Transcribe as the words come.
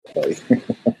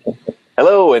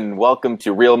Hello and welcome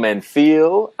to Real Men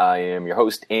Feel. I am your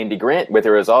host, Andy Grant, with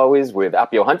her as always with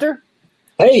Appio Hunter.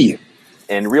 Hey!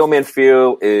 And Real Men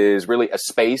Feel is really a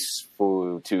space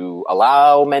to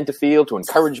allow men to feel, to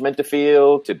encourage men to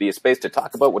feel, to be a space to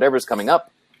talk about whatever's coming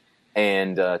up.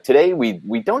 And today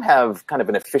we don't have kind of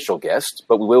an official guest,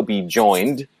 but we will be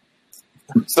joined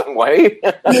some way.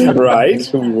 Right,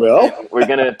 we will. We're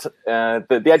going to,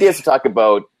 the idea is to talk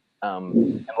about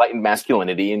enlightened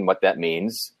masculinity and what that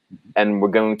means. And we're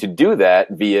going to do that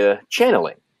via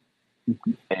channeling.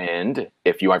 And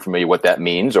if you aren't familiar what that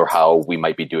means or how we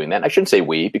might be doing that, I shouldn't say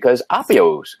we, because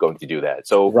Appio's going to do that.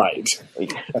 So right.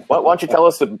 Why don't you tell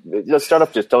us, let's start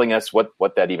off just telling us what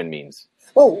that even means.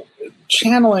 Well,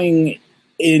 channeling,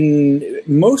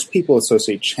 most people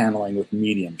associate channeling with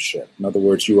mediumship. In other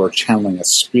words, you are channeling a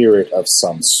spirit of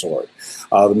some sort.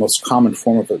 The most common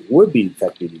form of it would be, in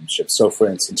fact, mediumship. So, for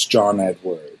instance, John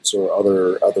Edwards or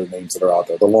other names that are out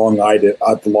there. The Long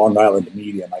Island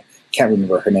medium. I can't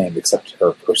remember her name except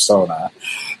her persona.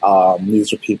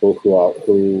 These are people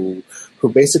who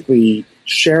basically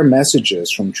share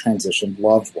messages from transitioned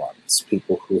loved ones,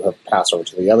 people who have passed over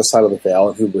to the other side of the veil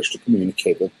and who wish to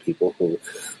communicate with people who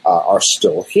are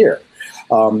still here.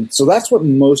 So that's what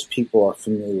most people are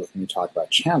familiar with when you talk about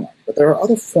channeling. But there are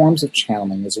other forms of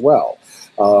channeling as well.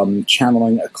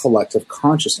 Channeling a collective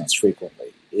consciousness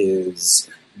frequently is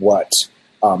what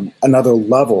another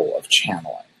level of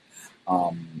channeling.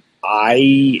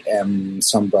 I am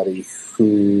somebody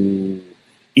who,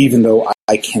 even though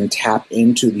I can tap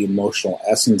into the emotional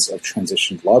essence of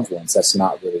transitioned loved ones, that's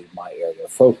not really my area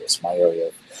of focus.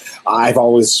 I've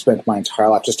always spent my entire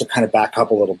life, just to kind of back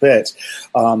up a little bit,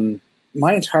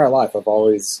 my entire life I've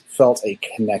always felt a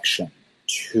connection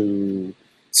to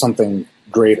something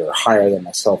greater, higher than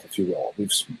myself, if you will.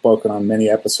 We've spoken on many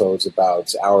episodes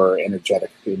about our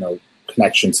energetic,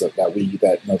 connections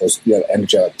those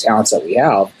energetic talents that we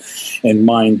have, and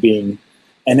mine being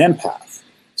an empath.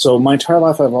 So my entire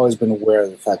life, I've always been aware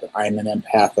of the fact that I'm an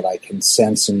empath, that I can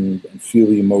sense and feel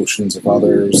the emotions of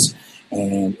others,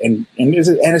 and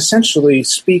essentially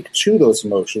speak to those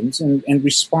emotions and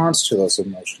respond to those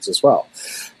emotions as well.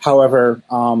 However,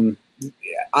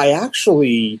 I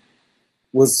actually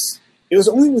it was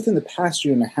only within the past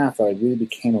year and a half that I really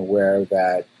became aware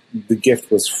that the gift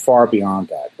was far beyond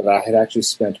that I had actually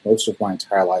spent most of my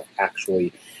entire life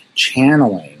actually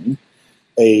channeling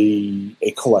a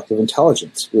collective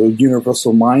intelligence, a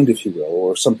universal mind, if you will,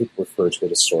 or some people refer to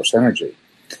it as source energy.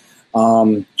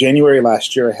 January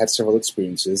last year, I had several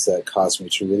experiences that caused me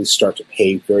to really start to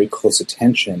pay very close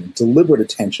attention, deliberate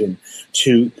attention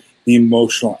to the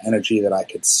emotional energy that I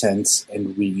could sense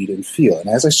and read and feel. And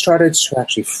as I started to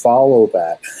actually follow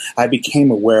that, I became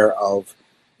aware of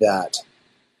that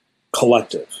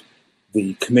collective,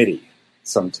 the committee,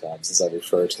 sometimes, as I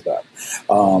refer to them.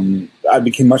 I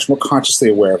became much more consciously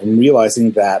aware of them, realizing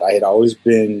that I had always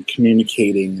been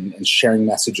communicating and sharing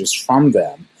messages from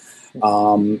them.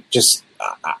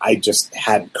 I just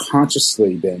had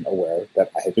consciously been aware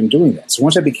that I had been doing that. So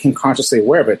once I became consciously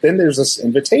aware of it, then there's this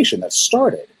invitation that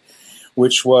started,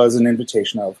 which was an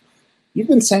invitation of, you've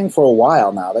been saying for a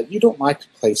while now that you don't like to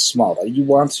play small, that you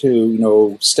want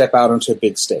to, step out onto a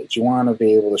big stage. You want to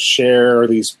be able to share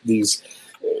these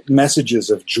messages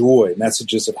of joy,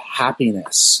 messages of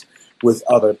happiness with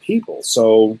other people.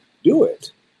 So do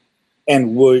it.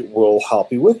 And we'll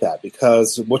help you with that,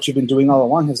 because what you've been doing all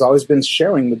along has always been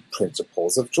sharing the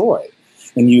principles of joy.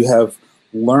 And you have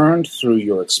learned through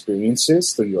your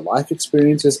experiences, through your life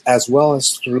experiences, as well as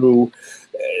through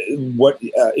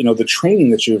the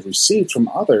training that you have received from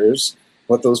others,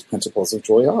 what those principles of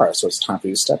joy are. So it's time for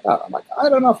you to step out. I'm like, I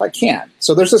don't know if I can.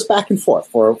 So there's this back and forth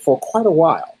for quite a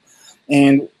while.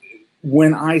 And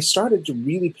when I started to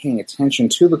really paying attention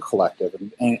to the collective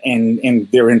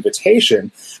and their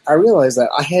invitation, I realized that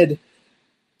I had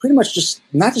pretty much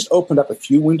not just opened up a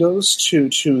few windows to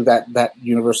that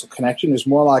universal connection. It was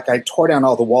more like I tore down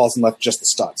all the walls and left just the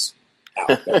studs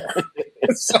out there.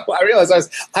 So I realized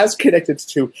I was connected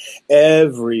to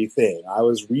everything. I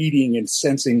was reading and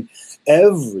sensing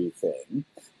everything,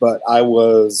 but I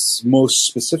was most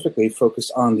specifically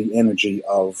focused on the energy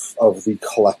of the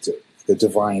collective, the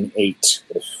Divine Eight,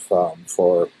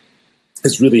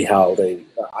 is really how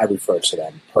I refer to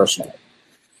them personally.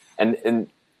 And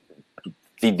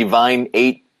the Divine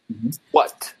Eight,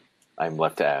 what? I'm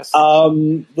left to ask.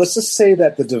 Let's just say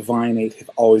that the Divine Eight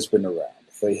have always been around.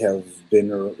 They have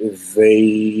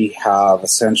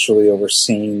essentially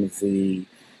overseen the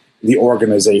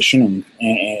organization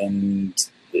and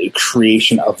the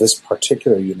creation of this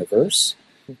particular universe.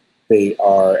 They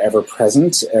are ever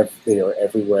present. They are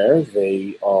everywhere.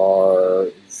 They are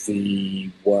the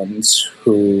ones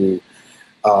who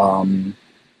are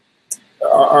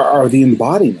the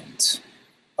embodiment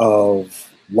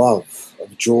of love,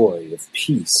 of joy, of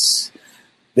peace.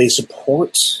 They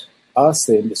support us.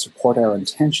 They support our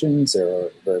intentions. They're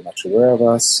very much aware of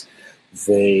us.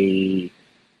 They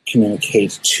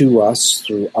communicate to us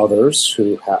through others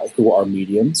who are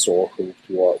mediums or who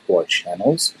are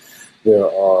channels. There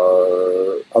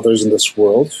are others in this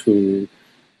world who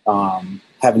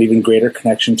have an even greater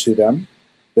connection to them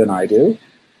than I do.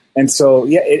 And so,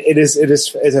 yeah, it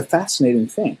is a fascinating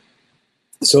thing.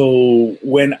 So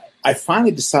when I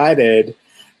finally decided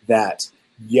that,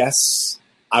 yes,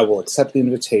 I will accept the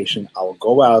invitation, I will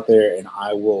go out there and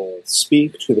I will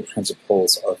speak to the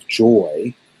principles of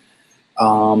joy,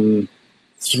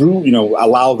 through,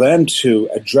 allow them to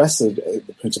address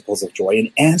the principles of joy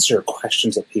and answer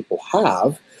questions that people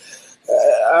have.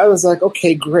 I was like,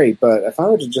 okay, great. But if I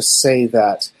were to just say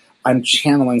that I'm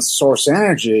channeling source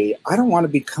energy, I don't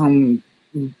want to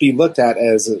be looked at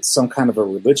as some kind of a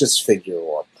religious figure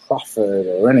or a prophet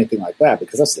or anything like that,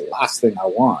 because that's the last thing I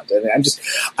want. And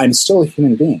I'm still a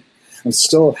human being. I'm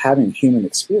still having a human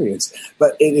experience,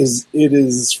 but it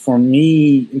is for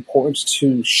me important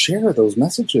to share those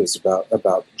messages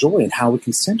about joy and how we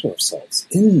can center ourselves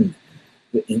in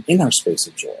our space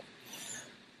of joy.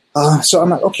 So I'm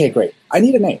like, okay, great. I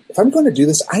need a name. If I'm going to do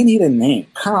this, I need a name.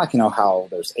 Kind of like, how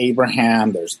there's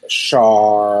Abraham, there's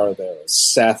Bashar,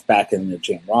 there's Seth back in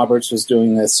Jane Roberts was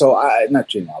doing this. So not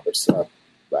Jane Roberts.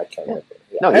 I can't remember.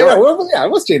 Yeah. No, it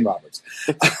was Jane Roberts.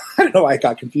 I don't know why I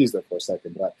got confused there for a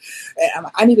second, but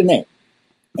I need a name.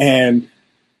 And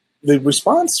the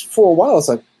response for a while was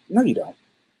like, no, you don't.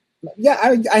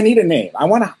 Yeah, I need a name. I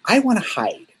want to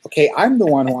hide. Okay, I'm the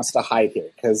one who wants to hide here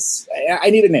because I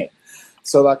need a name.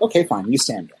 So like, okay, fine, use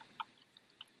Samuel.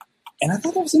 And I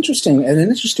thought that was interesting and an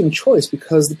interesting choice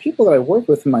because the people that I work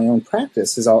with in my own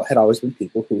practice had always been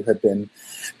people who had been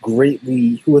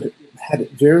who had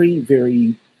very,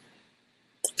 very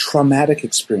traumatic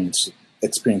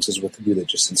experiences with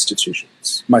religious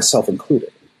institutions, myself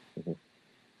included. Mm-hmm.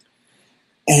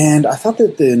 And I thought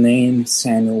that the name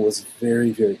Samuel was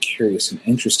very, very curious and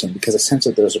interesting because I sensed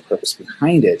that there was a purpose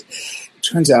behind it. It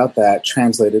turns out that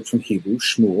translated from Hebrew,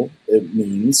 Shmuel, it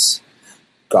means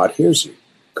God hears you.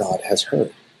 God has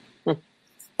heard.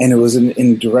 And it was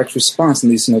in direct response,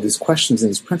 and these questions and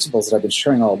these principles that I've been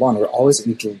sharing all along are always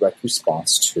in direct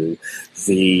response to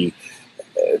the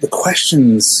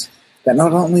questions that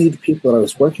not only the people that I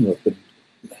was working with, but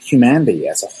humanity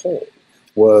as a whole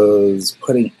was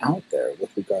putting out there with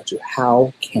regard to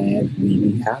how can we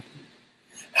be happy?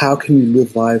 How can we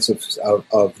live lives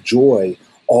of joy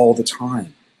all the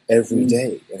time, every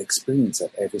day, and experience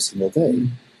that every single day?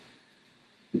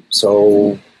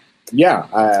 So, yeah,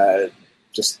 I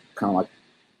just kind of like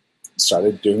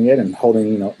started doing it and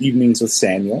holding evenings with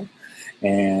Samuel.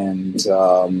 And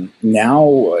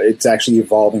now it's actually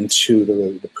evolving to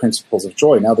the principles of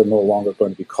joy. Now they're no longer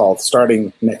going to be called,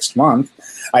 starting next month.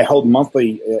 I hold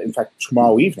monthly, in fact,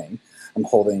 tomorrow evening, I'm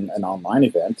holding an online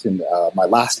event. And my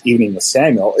last evening with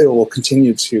Samuel, it will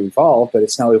continue to evolve, but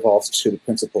it's now evolved to the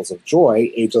principles of joy,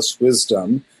 ageless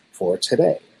wisdom for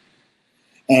today.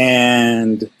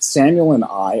 And Samuel and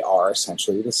I are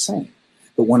essentially the same.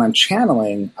 But when I'm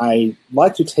channeling, I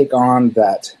like to take on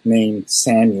that name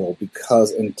Samuel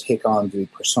and take on the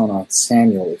persona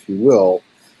Samuel, if you will,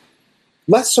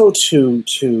 less so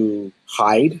to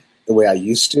hide the way I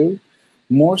used to,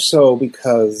 more so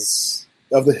because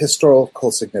of the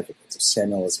historical significance of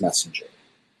Samuel as messenger.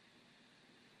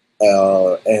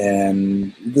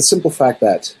 And the simple fact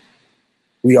that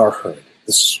we are heard.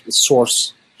 The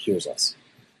source hears us.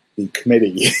 The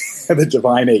committee, the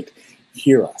divine eight,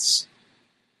 hear us.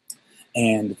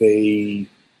 And they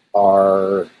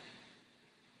are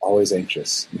always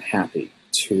anxious and happy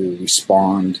to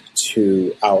respond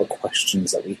to our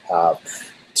questions that we have,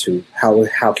 to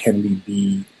how can we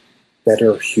be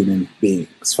better human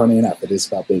beings. Funny enough, it is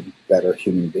about being better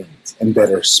human beings and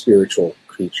better spiritual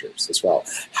creatures as well.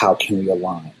 How can we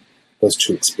align those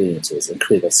two experiences and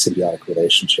create a symbiotic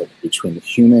relationship between the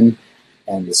human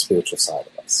and the spiritual side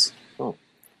of us?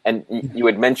 And you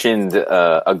had mentioned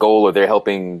a goal of they're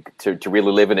helping to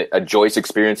really live in a joyous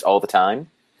experience all the time.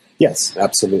 Yes,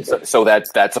 absolutely. So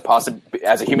that's a possibility.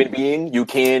 As a human being, you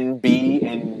can be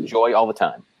in joy all the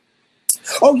time.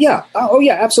 Oh yeah,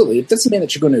 absolutely. It doesn't mean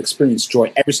that you're going to experience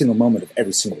joy every single moment of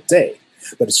every single day,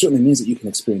 but it certainly means that you can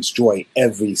experience joy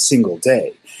every single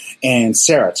day. And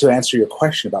Sarah, to answer your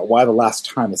question about why the last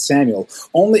time with Samuel,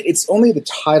 it's only the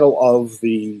title of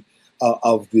the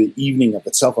of the evening of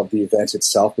itself, of the event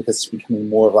itself, because it's becoming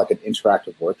more of like an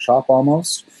interactive workshop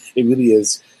almost. It really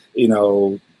is,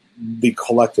 the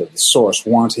collective, the source,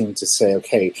 wanting to say,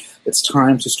 okay, it's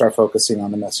time to start focusing on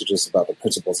the messages about the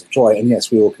principles of joy. And yes,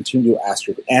 we will continue to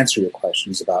answer your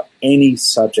questions about any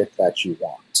subject that you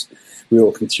want. We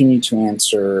will continue to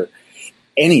answer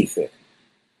anything.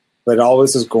 But it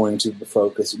always is going to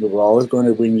focus. We're always going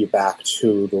to bring you back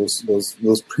to those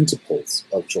principles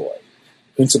of joy,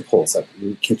 principles that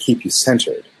can keep you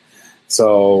centered.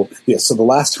 So so the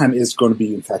last time is going to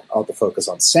be, in fact, the focus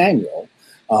on Samuel.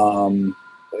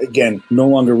 Again, no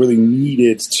longer really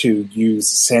needed to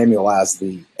use Samuel as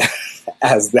the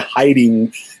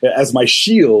hiding, as my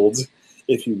shield,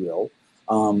 if you will,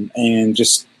 and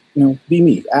just be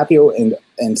me. Appio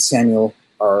and Samuel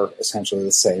are essentially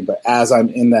the same, but as I'm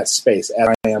in that space, as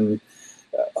I am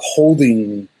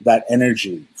holding that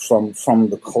energy from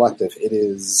the collective, it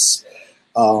is,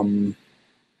 it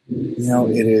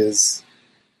is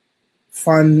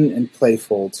fun and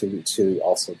playful to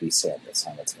also be Samuel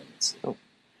simultaneously. Oh.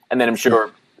 And then I'm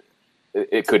sure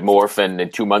it could morph, and in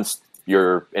 2 months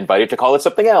you're invited to call it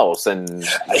something else. And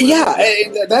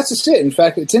that's just it. In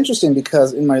fact, it's interesting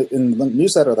because in the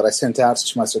newsletter that I sent out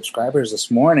to my subscribers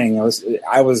this morning, it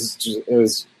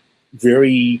was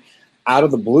very out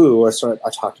of the blue. I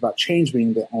talked about change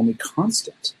being the only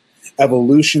constant,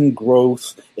 evolution,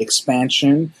 growth,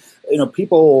 expansion.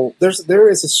 There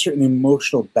is a certain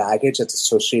emotional baggage that's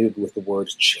associated with the word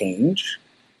change.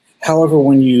 However,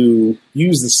 when you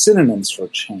use the synonyms for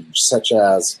change, such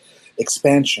as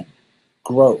expansion,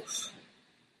 growth,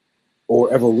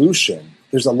 or evolution,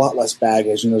 there's a lot less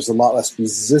baggage and there's a lot less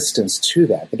resistance to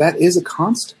that. But that is a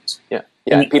constant. Yeah.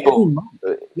 Yeah.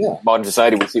 Modern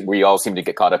society, we all seem to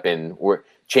get caught up in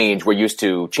change. We're used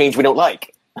to change we don't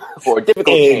like, or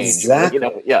difficult exactly.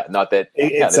 change. Not that.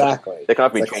 Exactly. There can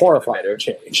often be horrifying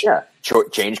change. Yeah.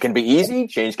 Change can be easy.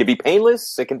 Change can be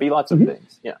painless. It can be lots of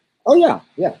things. Yeah. Oh yeah,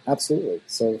 absolutely.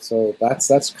 So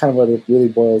that's kind of what it really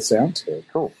boils down to.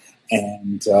 Cool.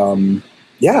 And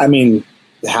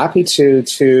happy to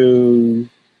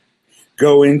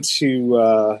go into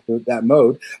that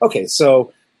mode. Okay,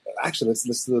 so actually,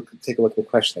 let's take a look at the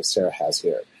question that Sarah has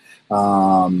here.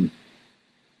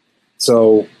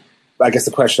 So I guess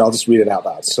the question, I'll just read it out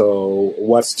loud. So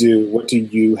what do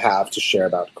you have to share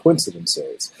about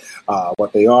coincidences?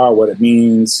 What they are, what it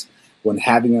means when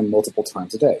having them multiple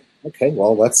times a day. Okay,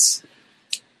 well, let's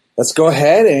go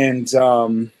ahead and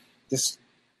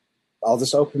I'll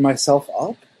just open myself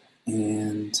up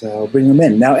and bring them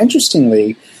in. Now,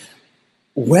 interestingly,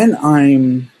 when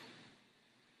I'm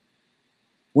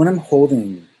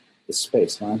holding the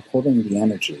space, when I'm holding the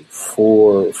energy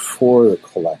for the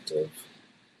collective,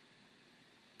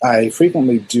 I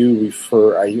frequently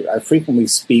I frequently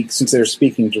speak, since they're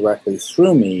speaking directly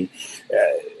through me,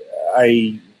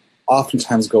 I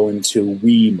oftentimes go into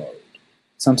we mode.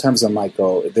 Sometimes there might be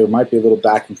a little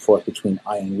back and forth between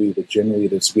I and we, but generally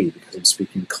it's we, because I'm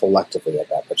speaking collectively at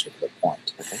that particular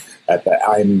point. Okay. At that,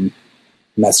 I'm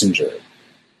messenger.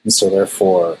 And so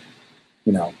therefore,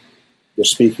 they're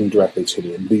speaking directly to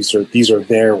me, and these are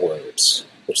their words,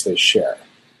 which they share.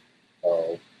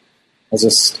 So I'll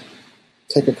just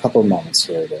take a couple moments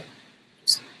here to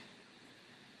just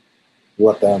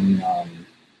let them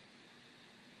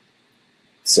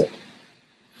sit.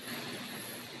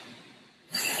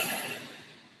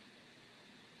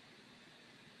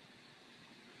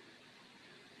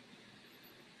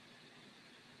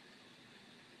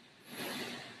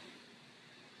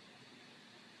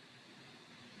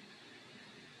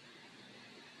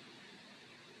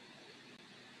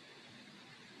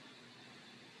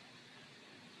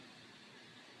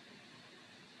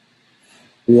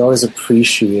 We always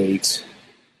appreciate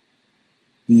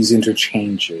these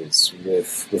interchanges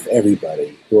with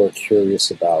everybody who are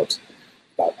curious about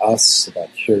us,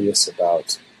 curious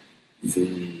about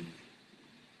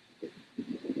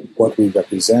what we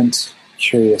represent,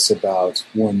 curious about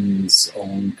one's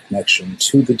own connection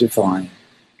to the divine,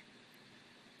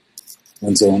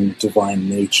 one's own divine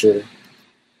nature,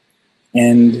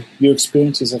 and your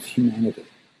experiences of humanity.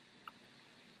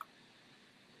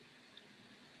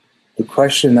 The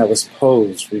question that was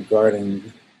posed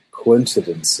regarding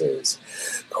coincidences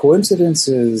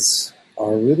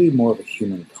are really more of a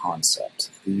human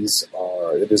concept.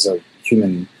 It is a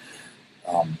human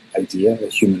idea, a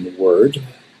human word.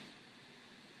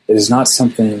 It is not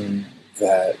something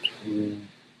that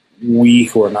we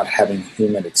who are not having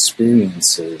human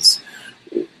experiences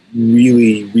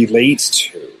really relate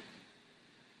to.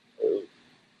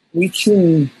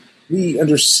 We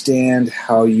understand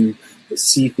how you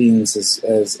see things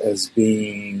as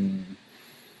being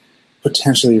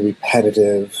potentially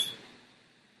repetitive.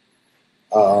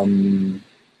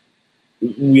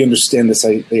 We understand this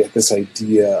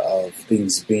idea of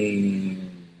things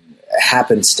being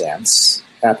happenstance.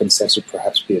 Happenstance would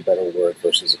perhaps be a better word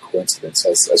versus a coincidence,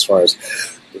 as far as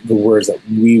the words that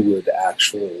we would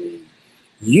actually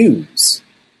use.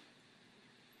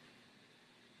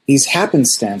 These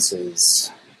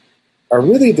happenstances are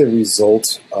really the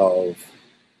result of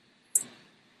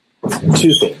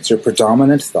two things: your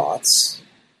predominant thoughts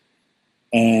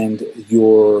and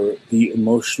the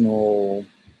emotional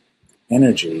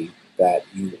energy that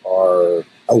you are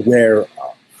aware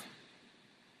of.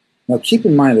 Now, keep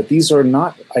in mind that these are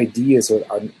not ideas that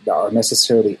are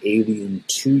necessarily alien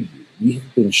to you. We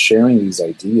have been sharing these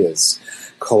ideas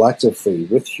collectively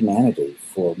with humanity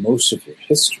for most of your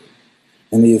history,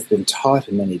 and they have been taught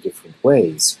in many different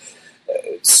ways.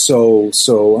 So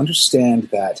understand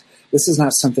that this is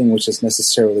not something which is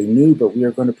necessarily new, but we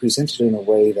are going to present it in a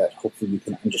way that hopefully you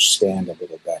can understand a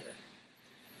little better.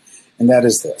 And that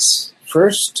is this.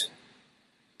 First,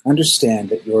 understand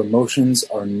that your emotions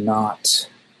are not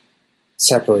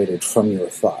separated from your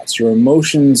thoughts. Your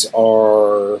emotions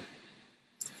are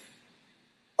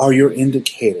your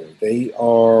indicator. They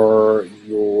are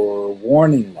your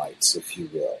warning lights, if you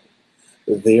will.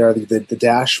 They are the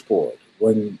dashboard.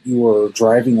 When you are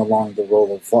driving along the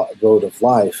road of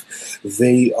life,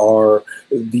 they are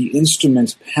the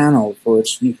instrument panel for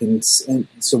which you can,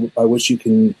 by which you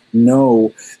can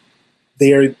know.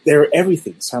 They're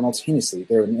everything simultaneously.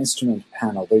 They're an instrument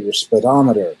panel. They're your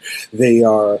speedometer. They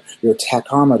are your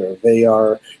tachometer. They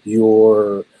are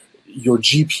your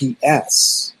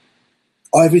GPS.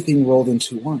 Everything rolled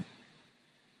into one.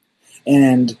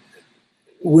 And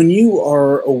when you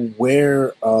are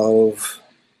aware of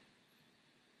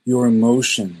your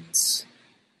emotions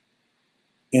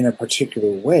in a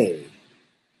particular way,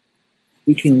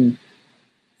 you can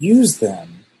use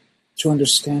them to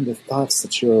understand the thoughts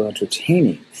that you are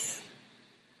entertaining.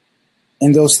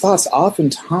 And those thoughts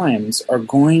oftentimes are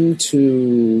going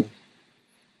to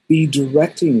be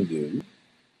directing you,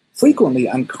 frequently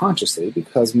unconsciously,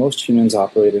 because most humans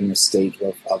operate in a state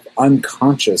of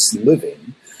unconscious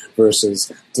living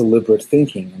versus deliberate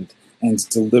thinking and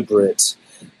deliberate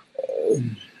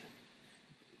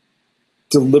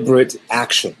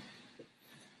action.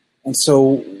 And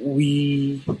so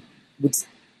we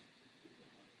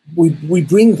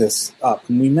bring this up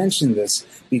and we mention this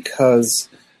because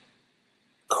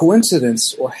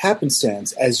coincidence or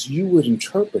happenstance, as you would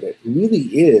interpret it, really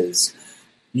is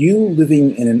you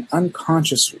living in an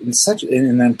unconscious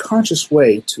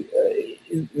way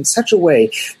in such a way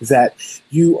that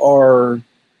you are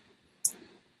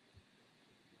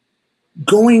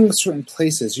going certain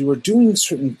places, you are doing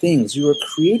certain things, you are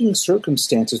creating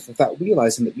circumstances without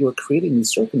realizing that you are creating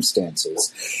these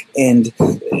circumstances, and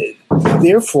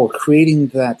therefore creating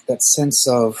that sense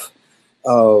of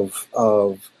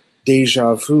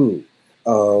deja vu,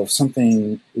 of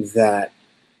something that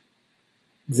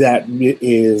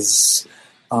is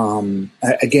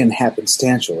again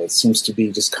happenstantial. It seems to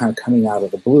be just kind of coming out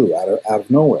of the blue, out of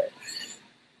nowhere.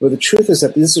 But the truth is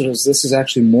that this is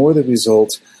actually more the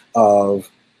result of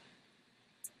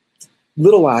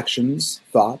little actions,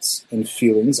 thoughts, and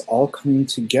feelings all coming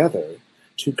together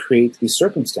to create these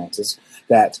circumstances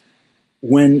that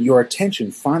when your attention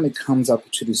finally comes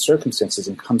up to these circumstances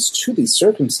and comes to these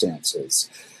circumstances,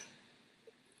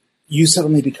 you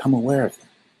suddenly become aware of them.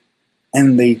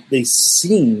 And they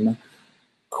seem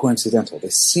coincidental. They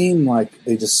seem like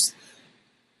they just,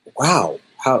 wow,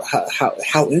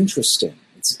 how interesting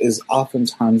is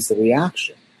oftentimes the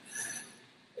reaction.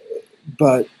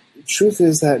 But the truth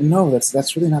is that no,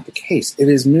 that's really not the case. It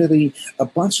is merely a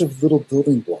bunch of little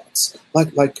building blocks,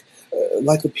 like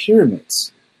the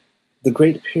pyramids. The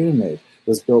Great Pyramid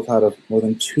was built out of more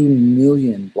than 2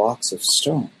 million blocks of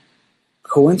stone.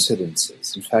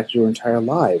 Coincidences, in fact, your entire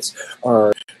lives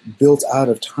are built out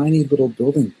of tiny little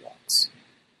building blocks.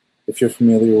 If you're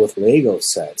familiar with Lego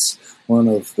sets, one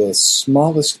of the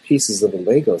smallest pieces of a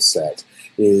Lego set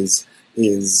is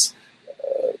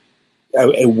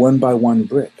a one-by-one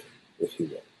brick, if you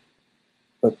will.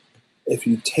 But if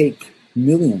you take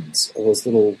millions of those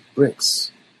little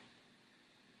bricks,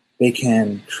 they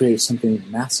can create something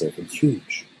massive and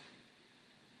huge.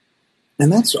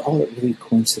 And that's all that really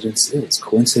coincidence is.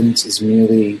 Coincidence is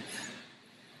merely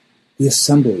the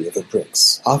assembly of the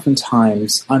bricks,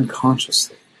 oftentimes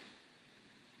unconsciously.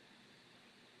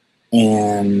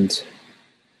 And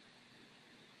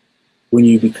when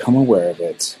you become aware of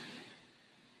it,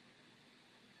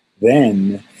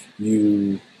 then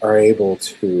you are able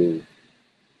to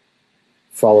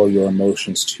follow your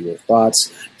emotions to your thoughts,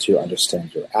 to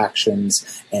understand your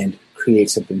actions, and create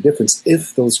something different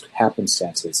if those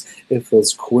happenstances, if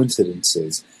those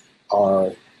coincidences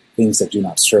are things that do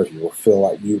not serve you or feel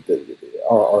like you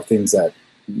are things that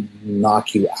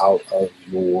knock you out of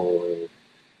your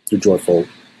joyful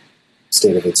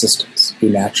state of existence,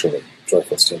 your naturally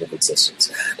joyful state of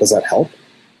existence. Does that help?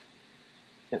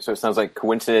 Yeah, so it sounds like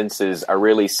coincidences are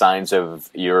really signs of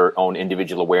your own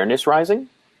individual awareness rising?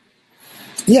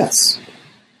 Yes.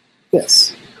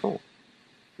 Yes. Cool.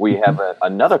 We have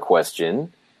another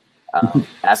question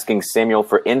asking Samuel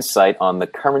for insight on the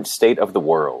current state of the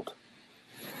world.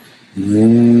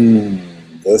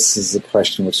 This is a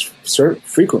question which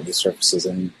frequently surfaces,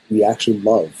 and we actually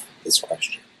love this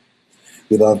question.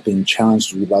 We love being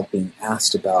challenged. We love being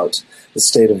asked about the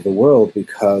state of the world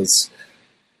because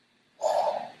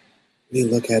we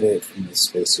look at it from the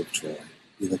space of joy.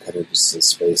 We look at it as a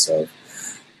space of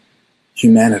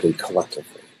humanity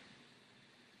collectively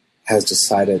has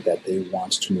decided that they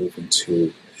want to move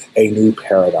into a new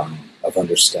paradigm of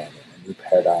understanding, a new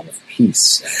paradigm of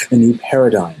peace, a new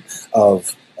paradigm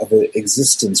of an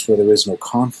existence where there is no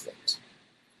conflict,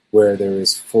 where there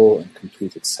is full and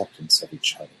complete acceptance of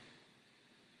each other.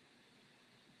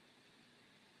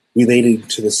 Relating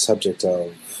to the subject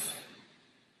of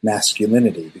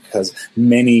masculinity, because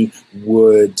many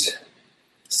would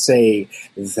say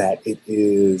that it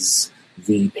is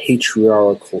the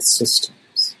patriarchal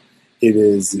systems. It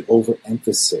is the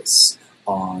overemphasis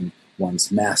on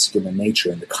one's masculine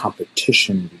nature and the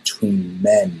competition between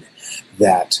men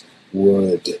that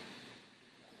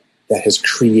has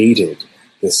created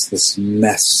this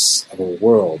mess of a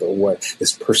world, or what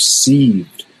this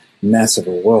perceived mess of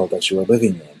a world that you are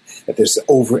living in. That there's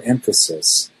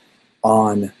overemphasis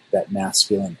on that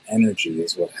masculine energy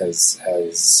is what has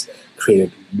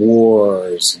created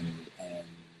wars and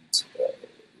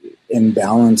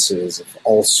imbalances of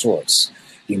all sorts,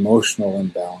 emotional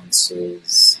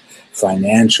imbalances,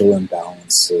 financial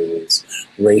imbalances,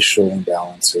 racial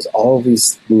imbalances, all of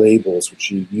these labels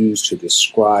which you use to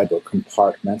describe or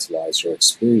compartmentalize your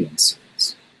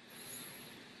experiences.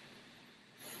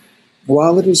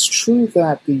 While it is true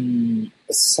that the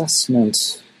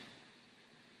assessment,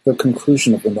 the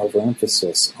conclusion of an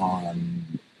overemphasis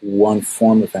on one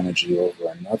form of energy over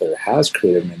another has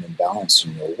created an imbalance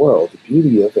in your world, the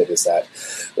beauty of it is that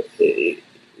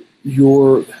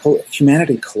your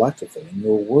humanity collectively and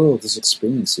your world is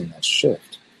experiencing that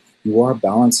shift. You are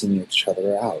balancing each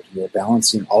other out. You are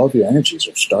balancing, all of your energies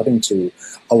are starting to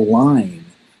align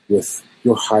with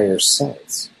your higher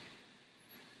selves.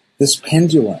 This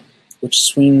pendulum, which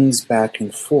swings back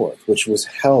and forth, which was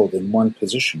held in one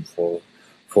position for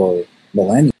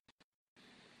millennia,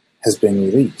 has been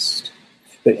released.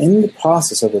 But in the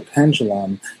process of the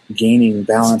pendulum gaining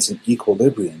balance and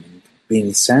equilibrium and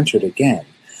being centered again,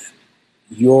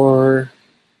 your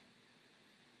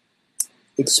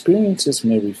experiences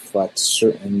may reflect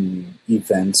certain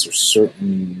events or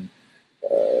certain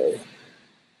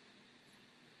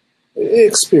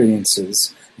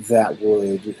experiences that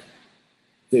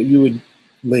you would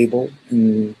label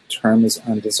and term as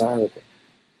undesirable.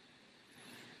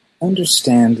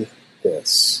 Understand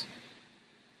this.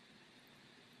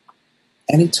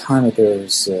 Anytime that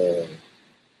there's a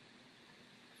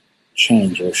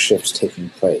change or a shift taking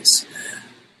place,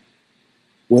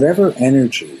 whatever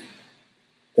energy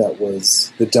that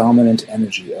was the dominant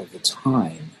energy of the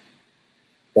time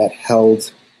that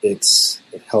held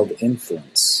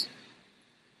influence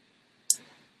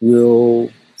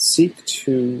will seek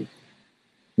to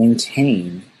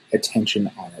maintain attention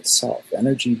on itself.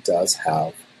 Energy does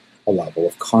have a level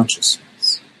of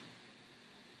consciousness.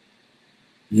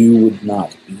 You would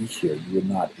not be here. You would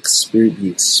not be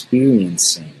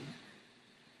experiencing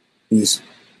these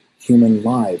human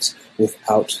lives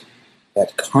without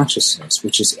that consciousness,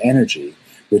 which is energy,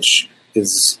 which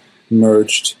is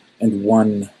merged and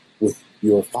one with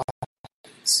your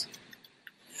bodies.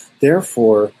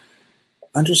 Therefore,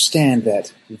 understand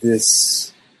that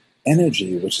this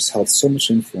energy, which has held so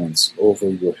much influence over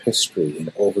your history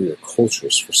and over your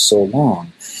cultures for so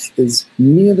long, is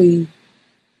merely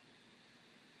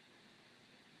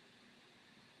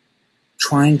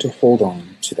trying to hold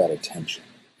on to that attention.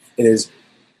 It is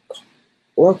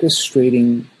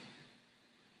orchestrating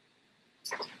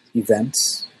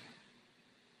events,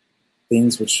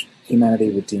 things which humanity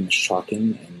would deem as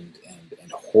shocking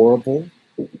and horrible,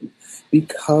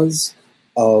 because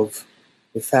of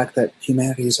the fact that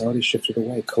humanity has already shifted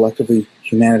away. Collectively,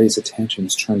 humanity's attention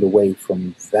is turned away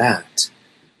from that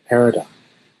paradigm,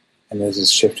 and it has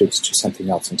shifted to something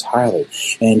else entirely.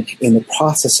 And in the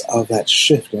process of that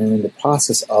shift, and in the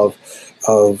process of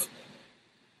of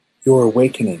your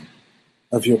awakening,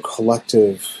 of your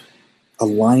collective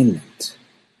alignment,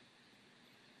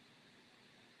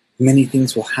 many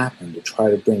things will happen to try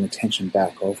to bring attention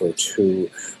back over to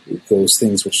those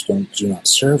things which do not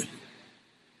serve you.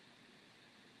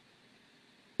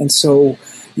 And so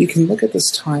you can look at this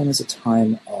time as a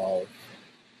time of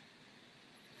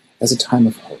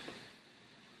hope.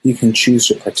 You can choose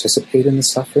to participate in the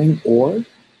suffering, or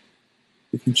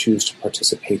you can choose to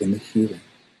participate in the healing.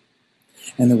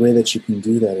 And the way that you can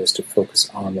do that is to focus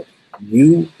on what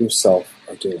you yourself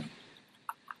are doing.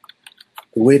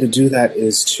 The way to do that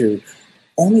is to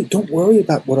don't worry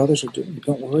about what others are doing.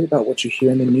 Don't worry about what you hear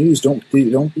in the news. Don't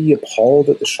be appalled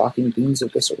at the shocking things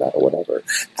of this or that or whatever.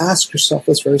 Ask yourself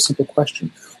this very simple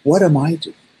question. What am I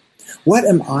doing? What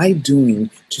am I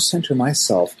doing to center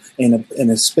myself in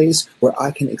a space where I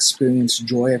can experience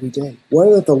joy every day? What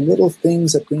are the little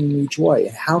things that bring me joy,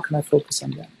 and how can I focus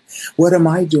on them? What am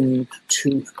I doing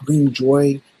to bring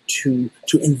joy, to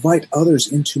invite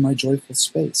others into my joyful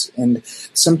space? And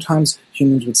sometimes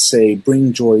humans would say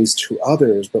bring joys to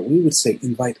others, but we would say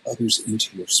invite others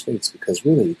into your space, because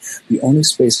really the only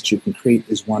space that you can create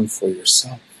is one for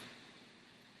yourself.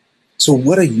 So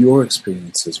what are your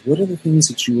experiences? What are the things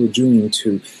that you are doing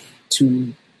to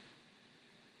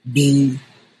be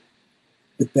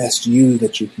the best you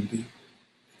that you can be?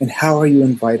 And how are you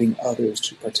inviting others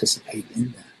to participate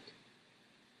in that?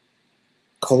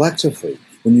 Collectively,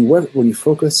 when you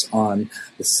focus on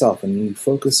the self and you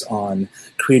focus on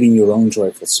creating your own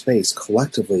joyful space,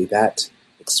 collectively that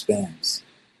expands.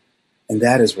 And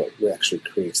that is what actually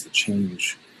creates the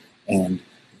change and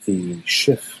the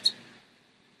shift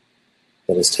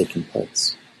that is taking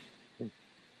place.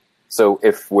 So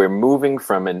if we're moving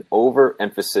from an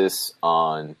overemphasis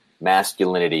on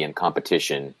masculinity and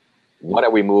competition, what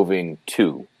are we moving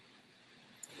to?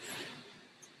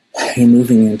 You're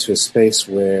moving into a space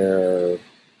where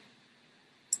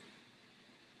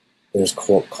there's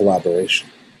collaboration.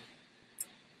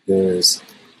 There's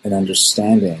an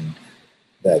understanding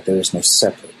that there is no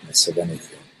separateness of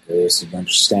anything. There is an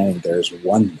understanding there is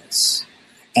oneness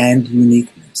and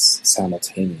uniqueness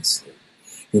simultaneously.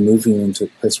 You're moving into a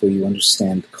place where you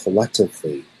understand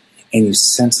collectively, and you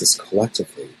sense this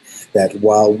collectively, that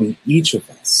while we, each of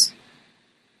us,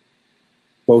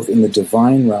 both in the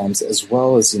divine realms as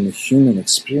well as in the human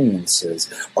experiences,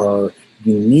 are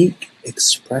unique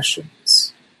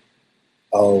expressions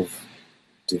of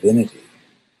divinity,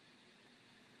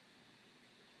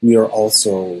 we are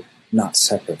also not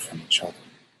separate from each other.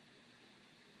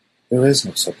 There is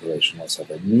no separation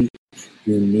whatsoever.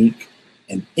 Unique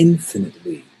and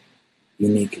infinitely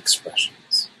unique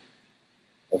expressions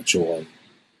of joy,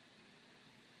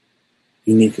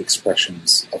 unique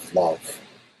expressions of love,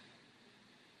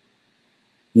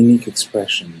 unique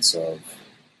expressions of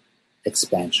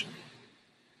expansion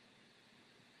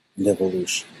and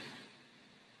evolution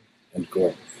and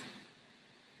growth.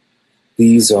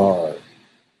 These are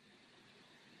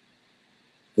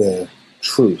the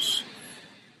truth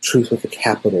with a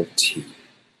capital T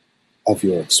of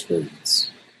your experience.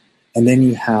 And then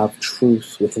you have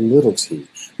truth with a little t,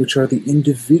 which are the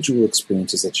individual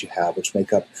experiences that you have, which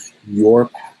make up your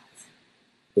path,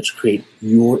 which create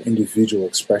your individual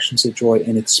expressions of joy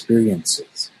and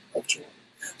experiences of joy.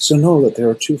 So know that there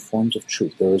are two forms of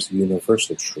truth. There is the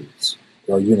universal truths.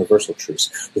 There are universal truths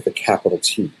with a capital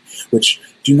T, which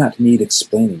do not need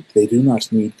explaining. They do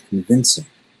not need convincing.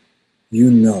 You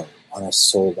know on a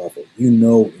soul level. You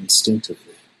know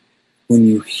instinctively when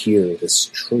you hear this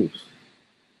truth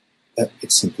that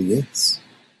it simply is.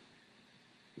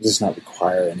 It does not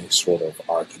require any sort of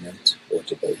argument or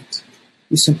debate.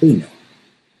 You simply know.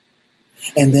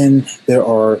 And then there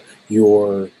are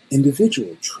your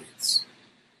individual truths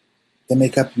that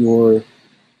make up your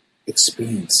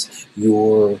experience,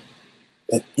 the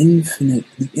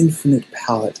infinite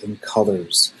palette and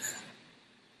colors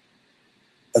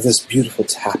of this beautiful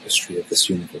tapestry of this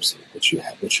universe which you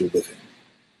live in.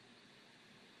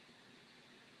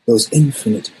 Those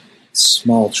infinite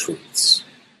small truths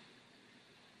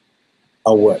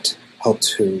are what help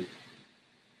to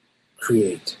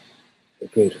create the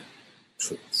greater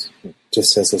truths,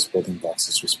 just as those building blocks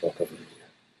as we spoke of earlier.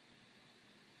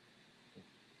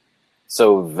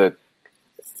 So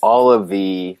all of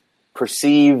the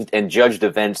perceived and judged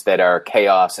events that are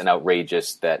chaos and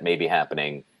outrageous that may be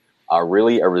happening are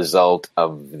really a result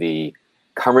of the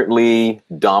currently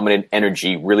dominant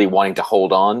energy really wanting to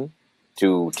hold on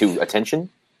to attention?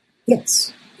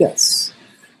 Yes.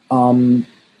 And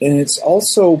it's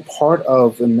also part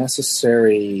of a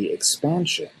necessary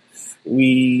expansion.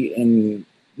 We, in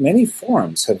many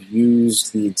forms, have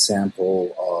used the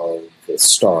example of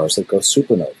stars that go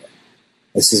supernova.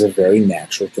 This is a very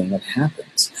natural thing that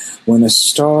happens. When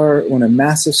a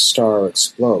massive star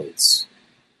explodes,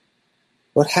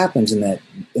 what happens in that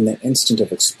instant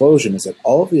of explosion is that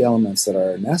all of the elements that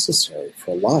are necessary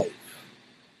for life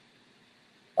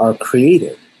are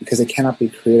created, because they cannot be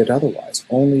created otherwise.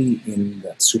 Only in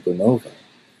that supernova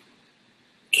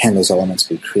can those elements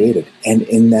be created. And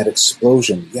in that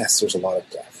explosion, yes, there's a lot of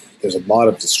death. There's a lot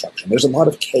of destruction. There's a lot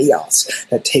of chaos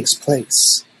that takes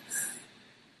place.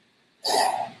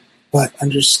 But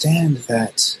understand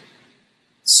that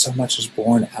so much is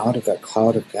born out of that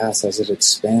cloud of gas as it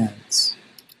expands.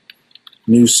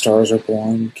 New stars are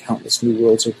born, countless new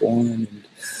worlds are born, and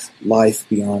life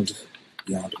beyond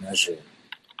measure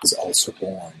is also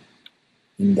born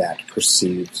in that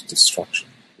perceived destruction.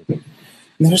 And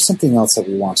there's something else that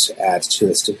we want to add to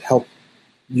this to help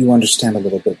you understand a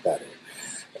little bit better.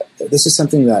 This is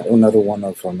something that another one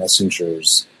of our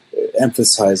messengers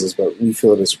emphasizes, but we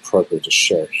feel it is appropriate to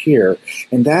share here,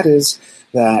 and that is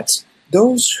that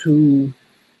those who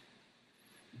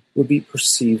would be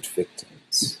perceived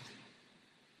victims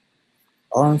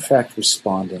are in fact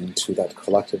responding to that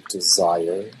collective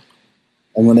desire.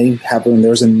 And when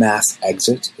there's a mass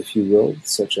exit, if you will,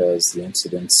 such as the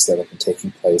incidents that have been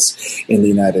taking place in the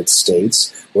United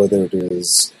States, whether it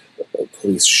is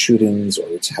police shootings or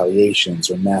retaliations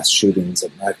or mass shootings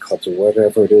at nightclubs or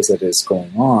whatever it is that is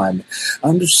going on,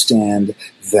 understand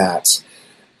that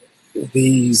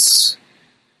these,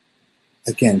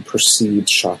 again, perceived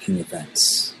shocking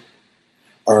events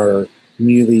are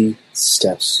merely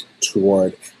steps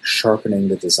toward sharpening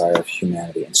the desire of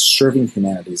humanity and serving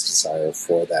humanity's desire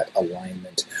for that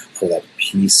alignment, for that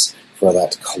peace, for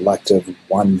that collective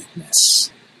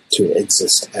oneness to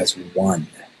exist as one.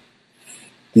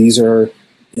 These are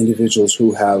individuals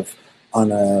who have,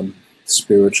 on a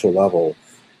spiritual level,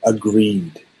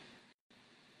 agreed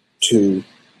to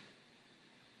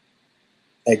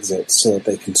exit so that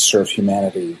they can serve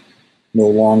humanity no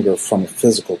longer from a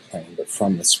physical plane, but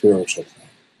from the spiritual plane.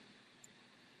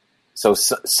 So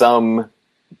some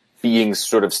beings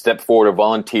sort of step forward or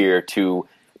volunteer to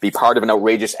be part of an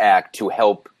outrageous act to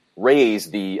help raise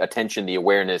the attention, the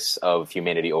awareness of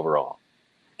humanity overall.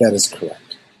 That is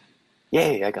correct.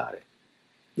 Yay, I got it.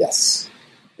 Yes,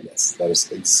 that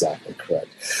is exactly correct.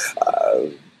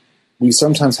 We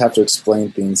sometimes have to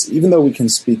explain things, even though we can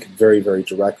speak very, very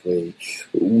directly.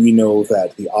 We know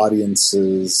that the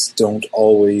audiences don't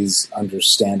always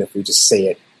understand if we just say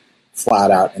it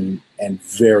flat out and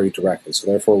very directly. So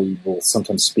therefore, we will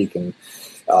sometimes speak in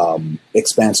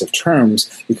expansive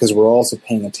terms because we're also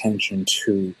paying attention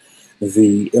to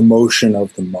the emotion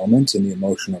of the moment and the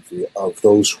emotion of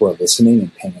those who are listening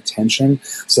and paying attention,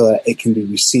 so that it can be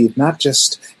received not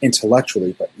just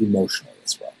intellectually but emotionally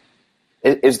as well.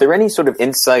 Is there any sort of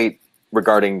insight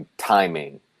regarding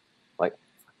timing? Like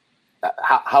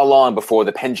how long before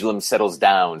the pendulum settles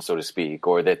down, so to speak,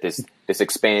 or that this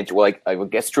expansion, well, I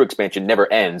guess true expansion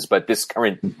never ends, but this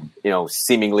current,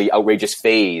 seemingly outrageous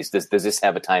phase, does this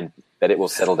have a time that it will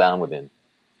settle down within?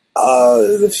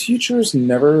 The future is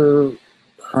never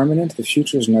permanent. The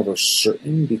future is never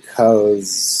certain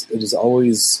because it is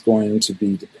always going to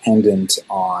be dependent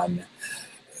on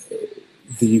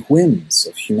the whims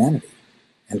of humanity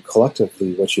and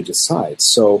collectively what you decide.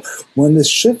 So when this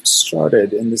shift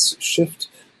started and this shift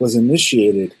was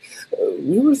initiated,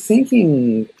 we were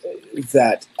thinking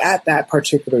that at that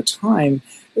particular time,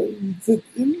 it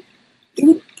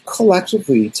would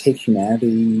collectively take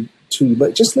humanity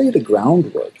to just lay the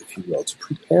groundwork, if you will, to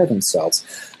prepare themselves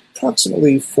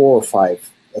approximately 4 or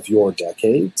 5 of your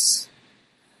decades.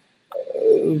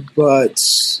 But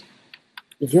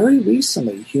very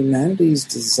recently, humanity's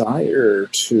desire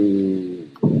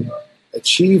to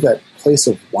achieve that place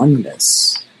of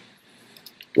oneness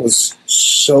was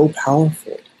so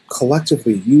powerful.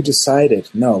 Collectively, you decided,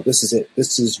 no, this is it.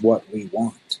 This is what we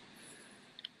want.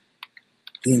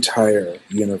 The entire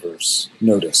universe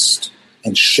noticed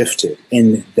and shifted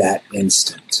in that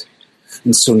instant.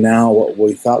 And so now what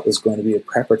we thought was going to be a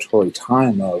preparatory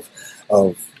time of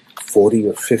 40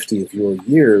 or 50 of your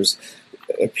years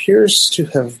appears to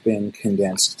have been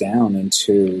condensed down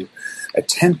into a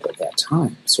tenth of that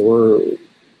time. So we're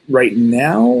right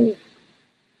now,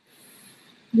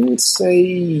 we would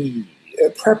say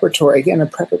a preparatory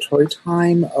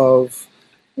time of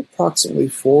approximately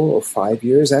 4 or 5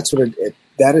 years.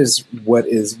 That is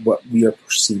what we are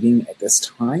perceiving at this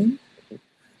time.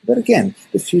 But again,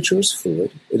 the future is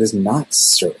fluid. It is not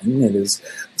certain. It is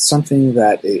something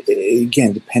that,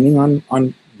 again, depending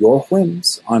on your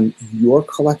whims, on your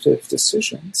collective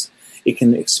decisions, it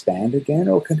can expand again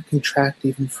or can contract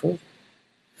even further.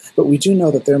 But we do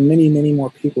know that there are many, many more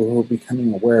people who are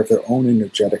becoming aware of their own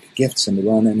energetic gifts and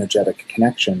their own energetic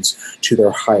connections to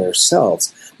their higher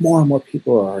selves. More and more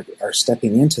people are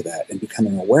stepping into that and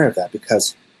becoming aware of that,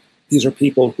 because these are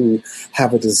people who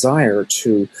have a desire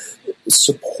to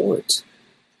support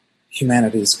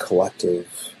humanity's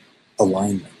collective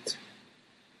alignment.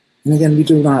 And again,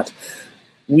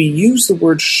 we use the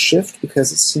word shift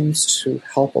because it seems to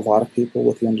help a lot of people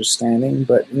with the understanding,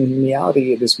 but in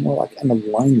reality, it is more like an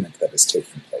alignment that is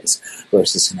taking place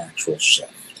versus an actual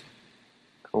shift.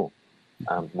 Cool.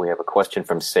 We have a question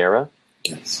from Sarah.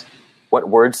 Yes. What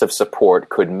words of support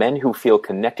could men who feel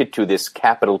connected to this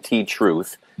capital T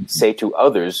truth say to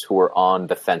others who are on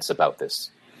the fence about this?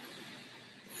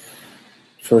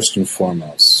 First and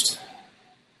foremost,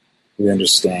 we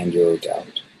understand your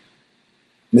doubt.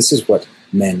 This is what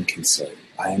men can say.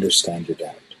 I understand your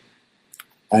doubt.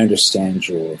 I understand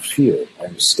your fear. I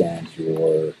understand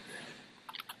your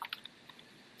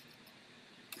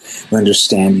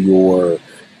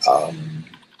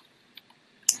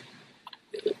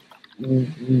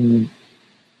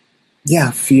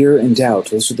fear and doubt.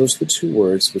 Those are the two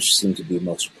words which seem to be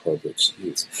most appropriate to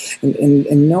use.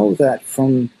 And know that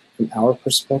from our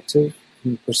perspective,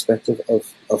 from the perspective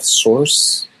of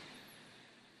Source,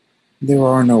 there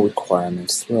are no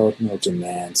requirements, there are no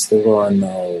demands, there are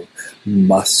no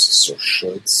musts or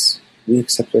shoulds. We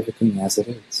accept everything as it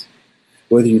is.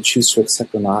 Whether you choose to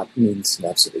accept or not means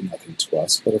absolutely nothing to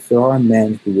us, but if there are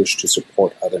men who wish to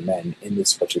support other men in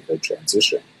this particular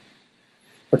transition,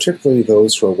 particularly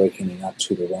those who are waking up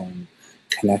to their own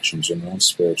connections and their own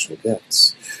spiritual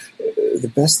gifts,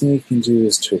 the best thing you can do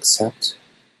is to accept,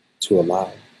 to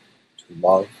allow, to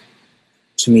love,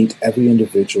 to meet every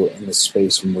individual in the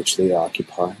space in which they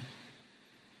occupy.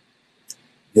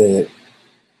 That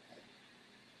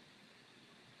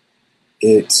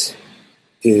it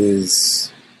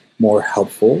is more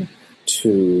helpful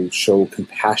to show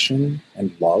compassion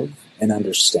and love and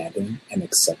understanding and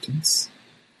acceptance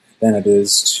than it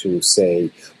is to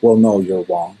say, well, no, you're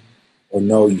wrong, or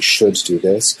no, you should do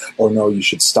this, or no, you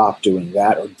should stop doing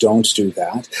that, or don't do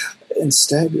that.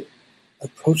 Instead,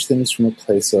 approach things from a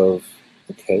place of,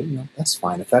 okay, that's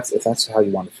fine. If that's how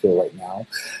you want to feel right now,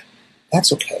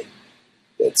 that's okay.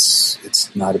 It's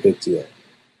not a big deal.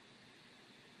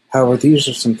 However, these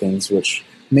are some things which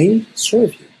may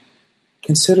serve you.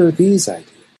 Consider these ideas.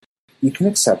 You can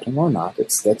accept them or not.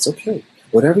 That's okay.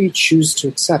 Whatever you choose to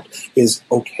accept is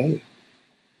okay.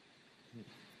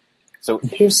 So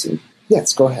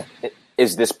yes, go ahead.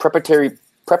 Is this preparatory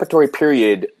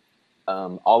period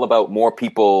all about more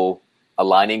people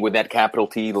aligning with that capital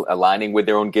T, aligning with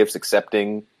their own gifts,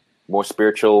 accepting more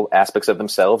spiritual aspects of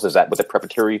themselves? Is that what the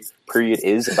preparatory period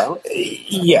is about?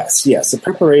 Yes. The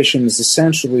preparation is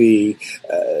essentially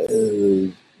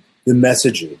the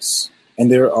messages.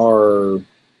 And there are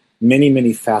many,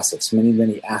 many facets, many,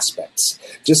 many aspects.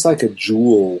 Just like a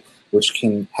jewel, which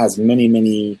has many,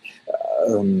 many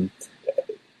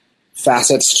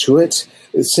facets to it.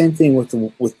 The same thing with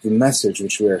the message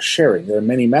which we are sharing. There are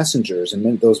many messengers,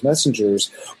 and those messengers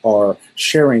are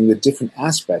sharing the different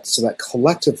aspects so that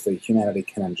collectively humanity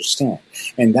can understand.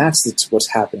 And that's what's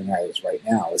happening right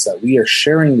now, is that we are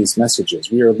sharing these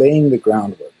messages. We are laying the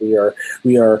groundwork. We are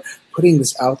putting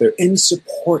this out there in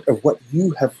support of what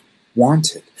you have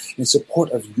wanted, in support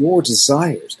of your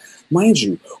desires. Mind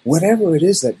you, whatever it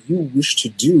is that you wish to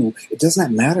do, it does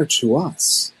not matter to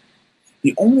us.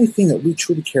 The only thing that we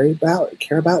truly care about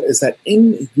is that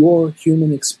in your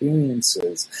human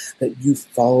experiences, that you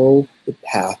follow the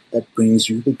path that brings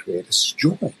you the greatest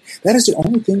joy. That is the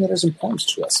only thing that is important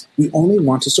to us. We only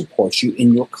want to support you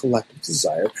in your collective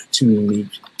desire to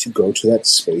go to that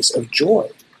space of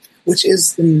joy, which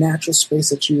is the natural space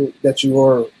that you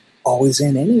are always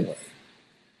in anyway.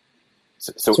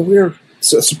 So we're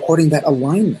supporting that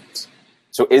alignment.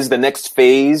 So is the next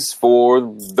phase for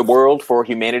the world, for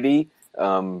humanity,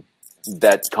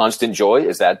 that constant joy?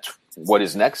 Is that what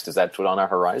is next? Is that what on our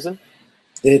horizon?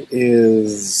 It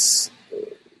is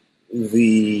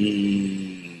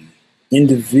the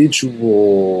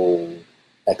individual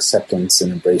acceptance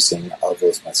and embracing of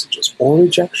those messages, or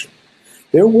rejection.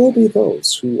 There will be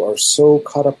those who are so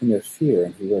caught up in their fear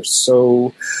and who are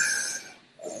so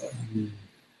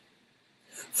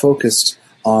focused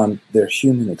on their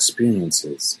human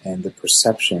experiences and the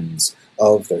perceptions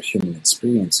of their human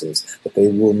experiences that they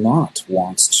will not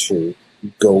want to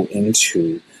go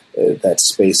into that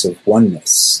space of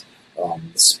oneness,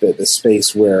 the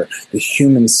space where the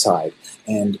human side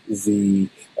and the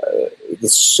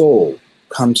soul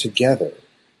come together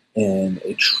in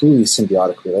a truly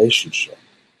symbiotic relationship,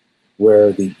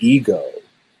 where the ego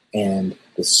and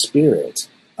the spirit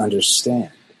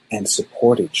understand, and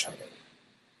support each other.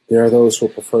 There are those who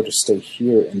prefer to stay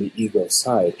here in the ego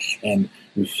side and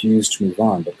refuse to move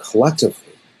on, but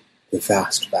collectively, the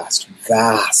vast, vast,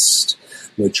 vast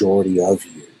majority of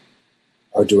you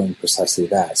are doing precisely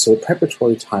that. So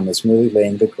preparatory time is merely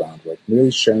laying the groundwork,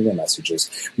 merely sharing the messages,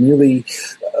 merely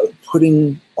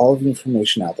putting all of the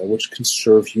information out there which can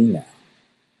serve you now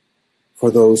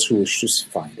for those who wish to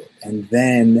find it. And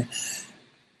then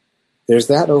there's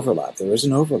that overlap. There is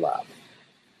an overlap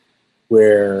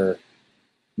where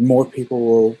more people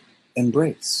will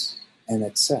embrace and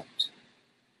accept.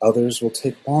 Others will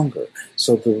take longer.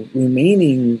 So the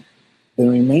remainder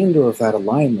of that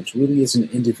alignment really is an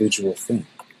individual thing.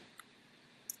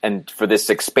 And for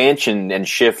this expansion and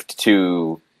shift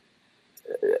to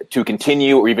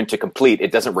continue or even to complete,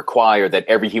 it doesn't require that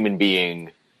every human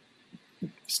being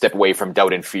step away from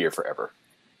doubt and fear forever.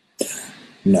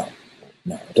 No,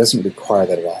 it doesn't require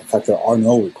that at all. In fact, there are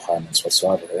no requirements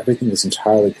whatsoever. Everything is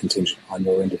entirely contingent on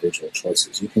your individual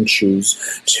choices. You can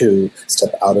choose to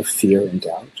step out of fear and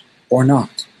doubt or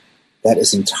not. That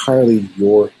is entirely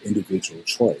your individual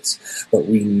choice. But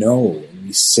we know, and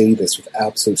we say this with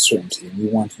absolute certainty, and we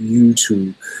want you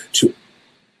to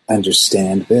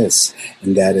understand this,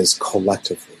 and that is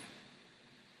collectively,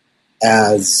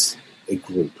 as a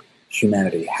group,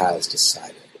 humanity has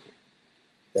decided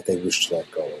that they wish to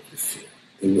let go of the fear.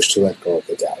 They wish to let go of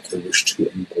the doubt. They wish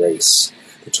to embrace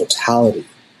the totality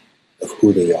of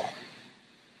who they are.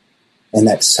 And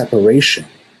that separation,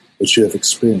 which you have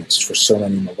experienced for so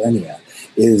many millennia,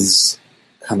 is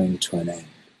coming to an end.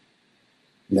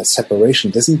 And that separation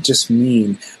doesn't just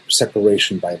mean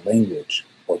separation by language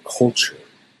or culture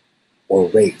or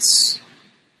race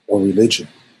or religion.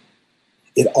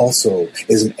 It also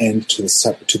is an end to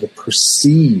the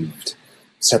perceived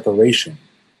separation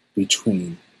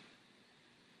between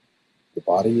the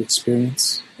body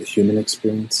experience, the human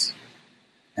experience,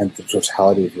 and the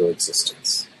totality of your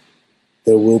existence.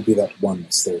 There will be that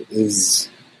oneness. There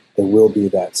will be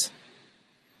that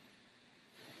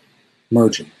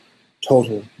merging,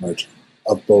 total merging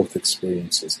of both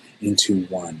experiences into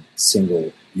one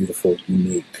single, beautiful,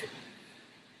 unique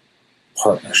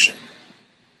partnership.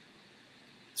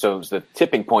 So the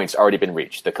tipping point's already been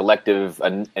reached. The collective,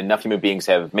 enough human beings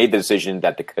have made the decision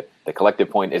that the collective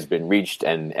point has been reached,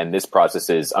 and this process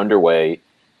is underway,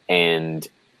 and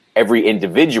every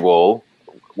individual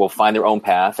will find their own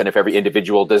path, and if every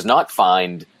individual does not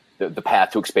find the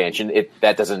path to expansion,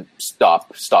 that doesn't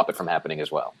stop it from happening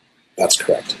as well. That's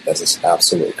correct. That is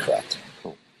absolutely correct.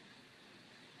 Cool.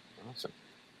 Awesome.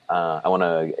 I want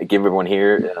to give everyone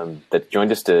here that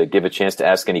joined us to give a chance to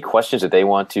ask any questions that they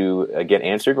want to get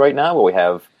answered right now.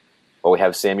 While we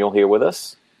have Samuel here with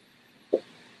us.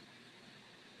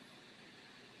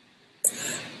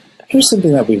 Here's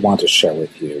something that we want to share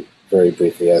with you very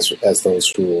briefly, as those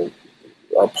who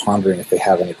are pondering if they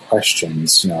have any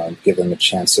questions, and give them a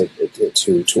chance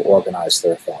to organize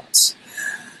their thoughts.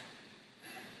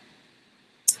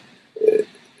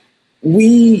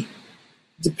 We,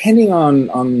 depending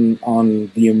on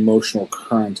the emotional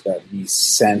current that we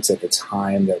sense at the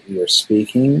time that we are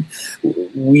speaking,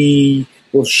 we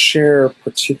will share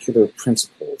particular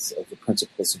principles of the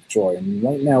principles of joy. And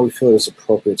right now we feel it is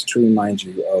appropriate to remind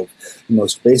you of the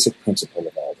most basic principle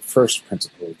of all, the first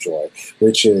principle of joy,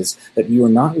 which is that you are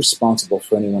not responsible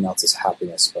for anyone else's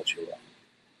happiness but your own.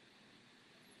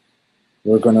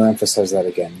 We're going to emphasize that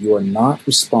again. You are not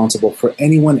responsible for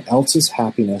anyone else's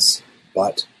happiness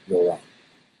but your own.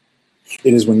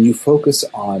 It is when you focus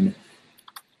on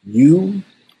you,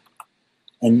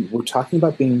 and we're talking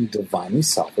about being divinely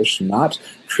selfish, not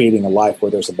creating a life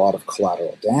where there's a lot of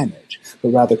collateral damage, but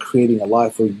rather creating a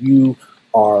life where you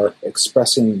are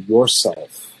expressing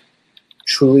yourself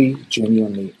truly,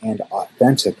 genuinely, and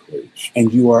authentically,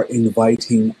 and you are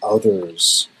inviting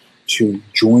others to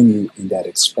join you in that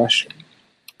expression.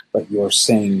 But you're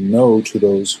saying no to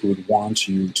those who would want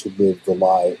you to live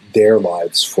their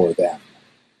lives for them.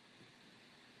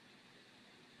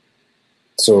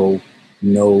 So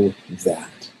know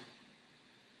that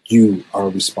you are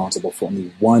responsible for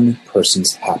only one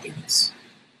person's happiness.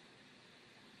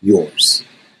 Yours,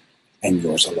 and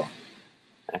yours alone.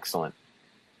 Excellent.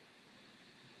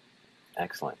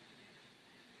 Excellent.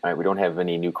 All right, we don't have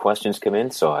any new questions come in,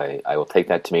 so I will take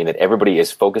that to mean that everybody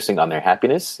is focusing on their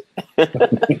happiness.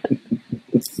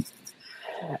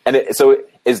 So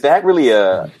is that really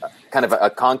a kind of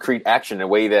a concrete action, a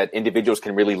way that individuals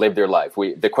can really live their life?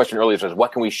 The question earlier was,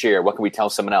 what can we share? What can we tell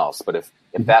someone else? But if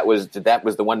that was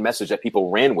the one message that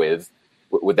people ran with,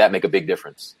 would that make a big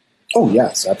difference? Oh,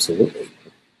 yes, absolutely.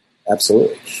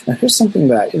 Absolutely. Now, here's something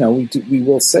that, we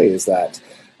will say is that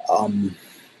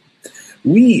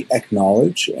we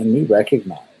acknowledge and we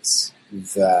recognize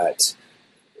that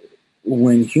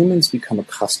when humans become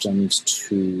accustomed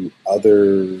to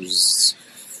others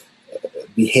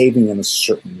behaving in a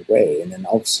certain way, and then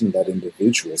all of a sudden that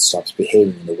individual stops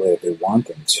behaving in the way that they want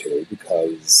them to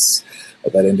because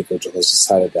that individual has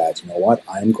decided that, you know what,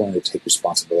 I'm going to take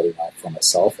responsibility for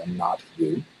myself and not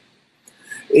you,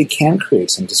 it can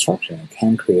create some disruption. It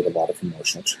can create a lot of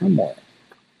emotional turmoil.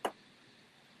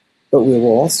 But we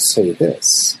will also say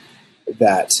this,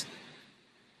 that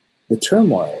the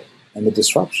turmoil and the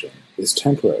disruption is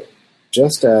temporary.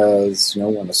 Just as, you know,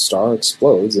 when a star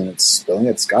explodes and it's spilling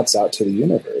its guts out to the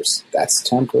universe, that's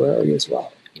temporary as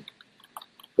well.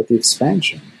 But the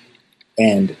expansion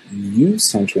and you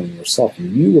centering yourself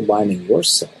and you aligning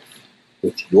yourself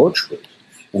with your truth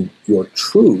and your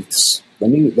truths,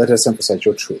 let us emphasize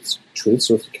your truths. Truths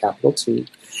with a capital T,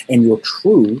 and your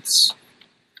truths,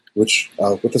 which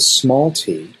with a small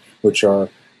t, which are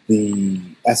the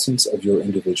essence of your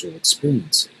individual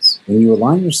experiences. When you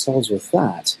align yourselves with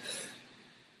that,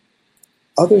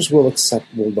 others will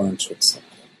learn to accept that.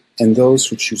 And those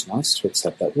who choose not to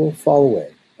accept that will fall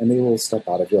away, and they will step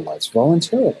out of your lives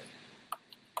voluntarily.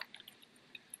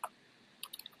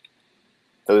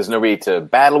 So there's no need to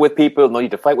battle with people, no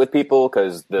need to fight with people,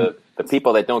 because the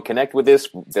people that don't connect with this,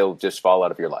 they'll just fall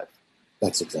out of your life.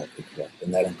 That's exactly correct.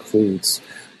 And that includes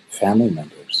family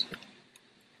members.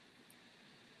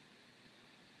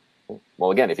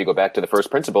 Well, again, if you go back to the first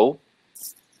principle,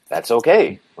 that's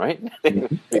okay, right?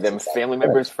 Mm-hmm. Be them family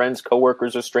members, friends,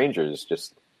 coworkers, or strangers.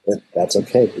 That's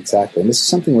okay, exactly. And this is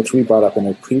something which we brought up in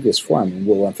a previous forum, and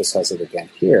we'll emphasize it again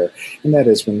here. And that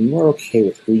is, when you are okay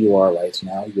with who you are right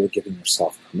now, you're giving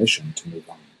yourself permission to move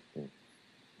on.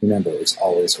 Remember, it's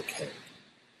always okay.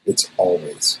 It's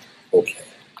always okay.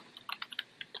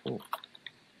 Cool.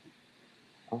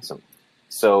 Awesome.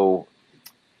 So,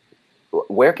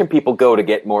 where can people go to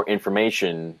get more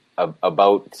information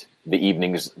about the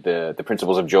evenings, the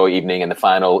Principles of Joy evening and the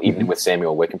final evening with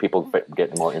Samuel? Where can people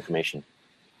get more information?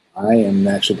 I am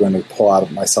actually going to pull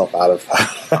myself out of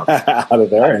out of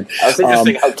there. And, I was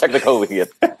interesting how technical we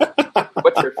get.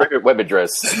 What's your favorite web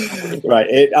address?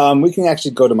 Right. We can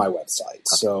actually go to my website,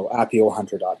 so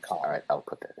appiohunter.com. All right, I'll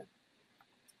put that in.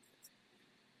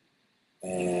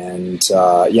 And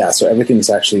so everything's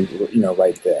actually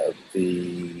right there.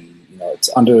 It's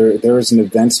under. There is an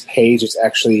events page. It's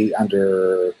actually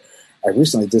under. I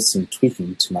recently did some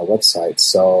tweaking to my website.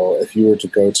 So if you were to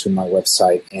go to my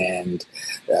website and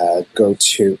go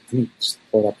to, let me just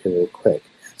pull it up here real quick.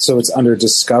 So it's under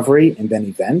Discovery and then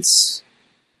Events.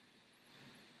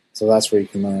 So that's where you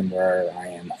can learn where I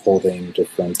am holding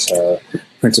different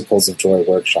Principles of Joy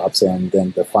workshops. And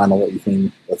then the final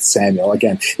evening with Samuel.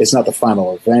 Again, it's not the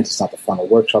final event. It's not the final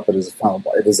workshop. It is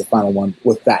the final one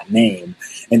with that name,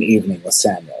 an evening with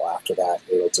Samuel. After that,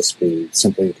 it'll just be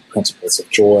simply the Principles of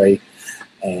Joy.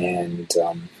 And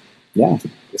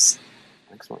just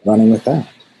excellent. Running with that.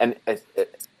 And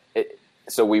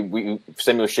so we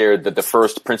Samuel shared that the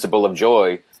first principle of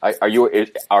joy.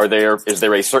 Is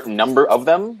there a certain number of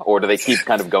them, or do they keep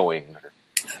kind of going?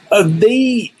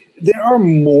 There are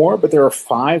more, but there are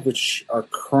 5 which are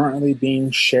currently being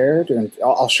shared, and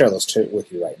I'll share those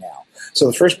with you right now. So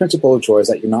the first principle of joy is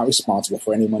that you're not responsible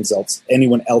for anyone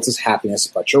else's happiness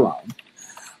but your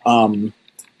own.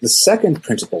 The second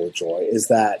principle of joy is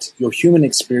that your human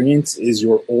experience is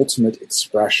your ultimate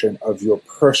expression of your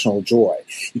personal joy.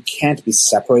 You can't be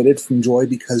separated from joy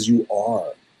because you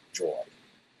are joy.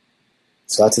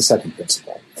 So that's the second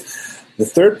principle. The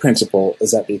third principle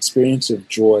is that the experience of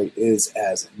joy is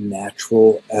as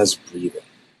natural as breathing.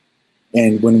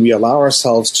 And when we allow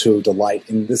ourselves to delight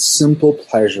in the simple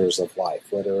pleasures of life,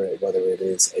 whether it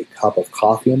is a cup of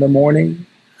coffee in the morning,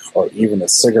 or even a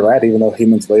cigarette, even though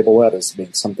humans label that as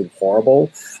being something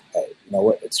horrible, you know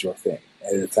what? It's your thing.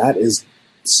 And if that is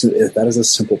a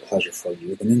simple pleasure for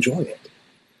you, then enjoy it.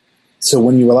 So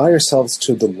when you allow yourselves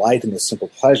to delight in the simple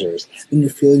pleasures, then your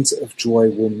feelings of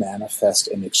joy will manifest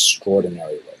in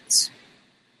extraordinary ways.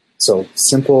 So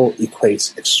simple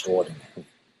equates extraordinary.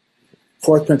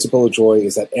 Fourth principle of joy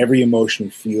is that every emotion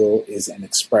you feel is an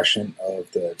expression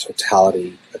of the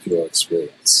totality of your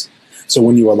experience. So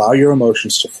when you allow your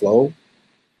emotions to flow,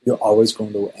 you're always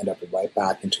going to end up right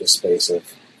back into a space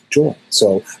of joy.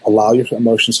 So allow your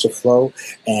emotions to flow,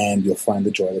 and you'll find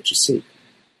the joy that you seek.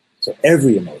 So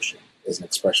every emotion is an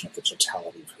expression of the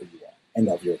totality of who you are and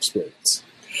of your experience.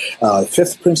 The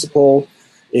fifth principle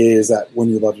is that when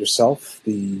you love yourself,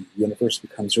 the universe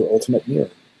becomes your ultimate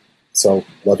mirror. So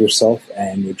love yourself,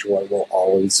 and your joy will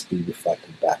always be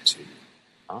reflected back to you.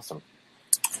 Awesome.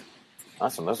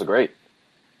 Those are great.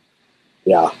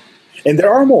 Yeah. And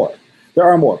there are more. There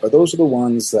are more, but those are the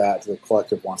ones that the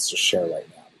collective wants to share right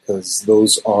now, because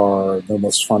those are the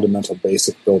most fundamental,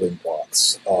 basic building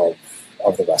blocks of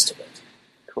the rest of it.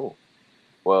 Cool.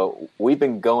 Well, we've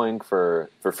been going for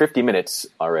 50 minutes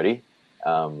already.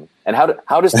 And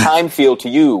how does time feel to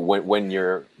you when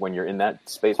you're in that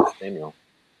space with Samuel?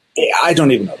 I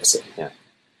don't even notice it. Yeah.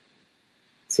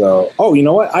 So, you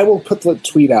know what? I will put the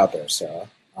tweet out there, Sarah.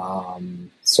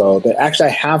 Actually,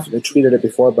 I have tweeted it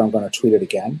before, but I'm going to tweet it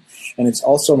again. And it's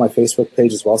also my Facebook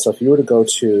page as well. So if you were to go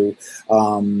to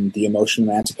the Emotion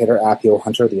Emancipator, Appio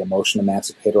Hunter, the Emotion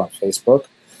Emancipator on Facebook,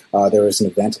 there is an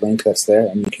event link that's there,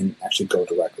 and you can actually go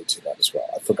directly to that as well.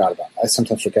 I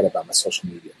sometimes forget about my social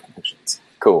media connections.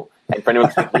 Cool. And for anyone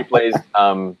who's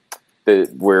replays,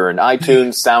 we're in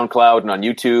iTunes, SoundCloud, and on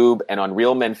YouTube, and on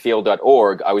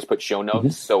realmenfeel.org. I always put show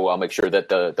notes, so I'll make sure that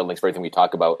the links for everything we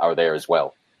talk about are there as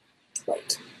well.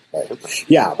 Right.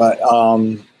 Yeah, but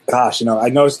gosh, I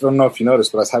noticed. I don't know if you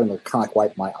noticed, but I was having to kind of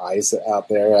wipe my eyes out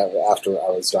there after I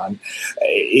was done.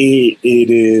 It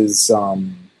is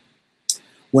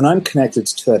when I'm connected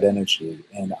to that energy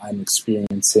and I'm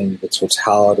experiencing the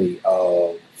totality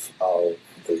of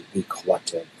the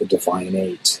collective, the divine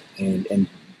eight, and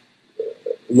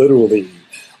literally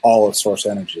all of source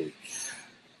energy.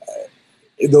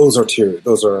 Those are tears.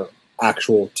 Those are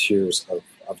actual tears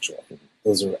of joy.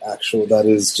 Those are actual. That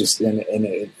is just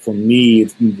for me,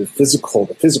 the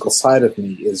physical side of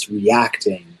me is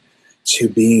reacting to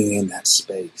being in that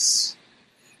space.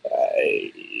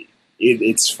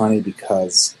 It's funny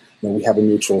because we have a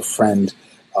mutual friend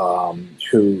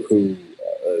who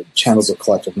channels a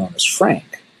collective known as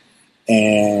Frank.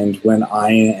 And when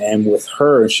I am with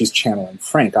her and she's channeling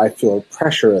Frank, I feel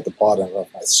pressure at the bottom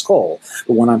of my skull.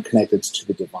 But when I'm connected to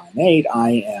the Divine Eight,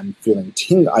 I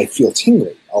feel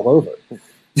tingly all over.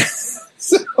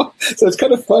 So it's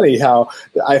kind of funny how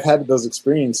I've had those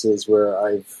experiences where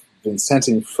I've been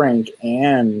sensing Frank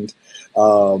and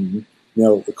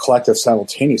the collective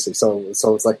simultaneously. So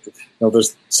it's like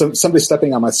there's somebody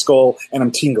stepping on my skull and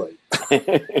I'm tingly.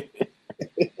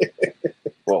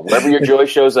 Well, wherever your joy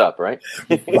shows up, right?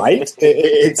 Right?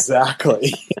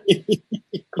 Exactly.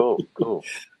 Cool.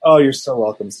 Oh, you're so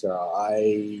welcome, Sarah.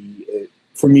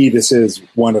 For me, this is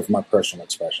one of my personal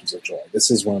expressions of joy. This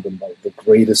is one of the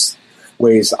greatest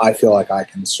ways I feel like I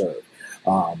can serve.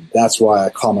 That's why I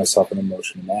call myself an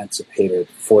emotion emancipator,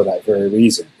 for that very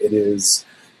reason. It is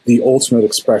the ultimate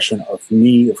expression of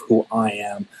me, of who I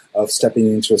am, of stepping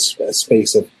into a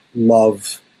space of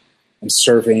love and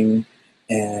serving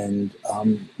and,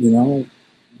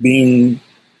 being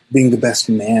the best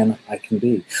man I can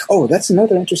be. Oh, that's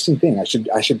another interesting thing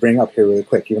I should bring up here really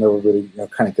quick, even though we're really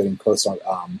kind of getting close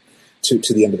on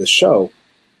to the end of the show.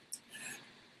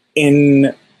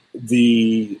 In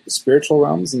the spiritual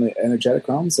realms and the energetic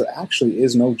realms, there actually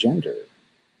is no gender.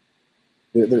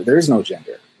 There is no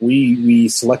gender. We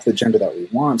select the gender that we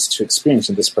want to experience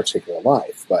in this particular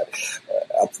life, but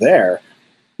up there,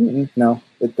 no,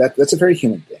 that's a very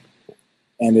human thing.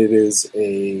 And it is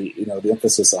the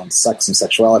emphasis on sex and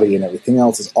sexuality and everything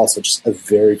else is also just a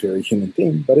very, very human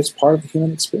thing, but it's part of the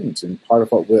human experience and part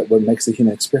of what makes the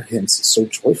human experience so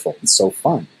joyful and so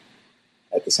fun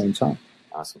at the same time.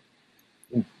 Awesome.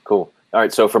 Cool. All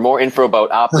right. So for more info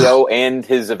about Appio and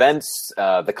his events,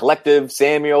 the collective,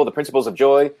 Samuel, the principles of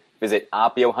joy, visit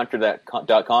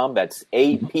appiohunter.com. That's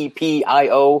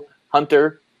APPIO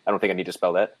Hunter. I don't think I need to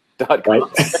spell that. Right.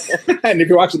 And if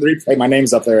you're watching the replay, my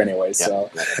name's up there anyway.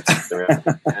 So,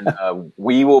 and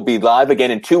we will be live again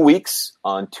in 2 weeks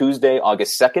on Tuesday,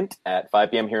 August 2nd at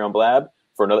 5 p.m. here on Blab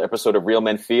for another episode of Real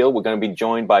Men Feel. We're going to be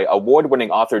joined by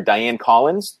award-winning author Diane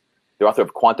Collins, the author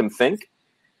of Quantum Think,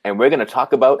 and we're going to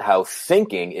talk about how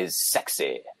thinking is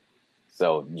sexy.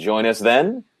 So join us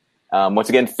then. Once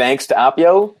again, thanks to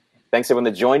Appio. Thanks everyone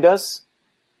that joined us,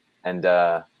 and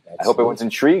I hope everyone's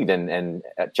intrigued and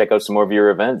check out some more of your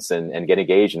events and get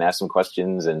engaged and ask some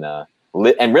questions and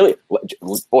really,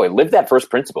 live that first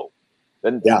principle.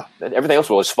 Then everything else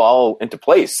will just fall into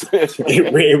place. It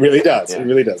really does. Yeah. It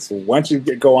really does. Once you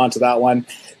go on to that one,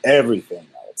 everything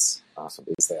else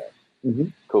is there. Mm-hmm.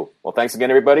 Cool. Well, thanks again,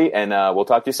 everybody, and we'll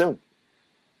talk to you soon.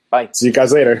 Bye. See you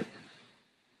guys later.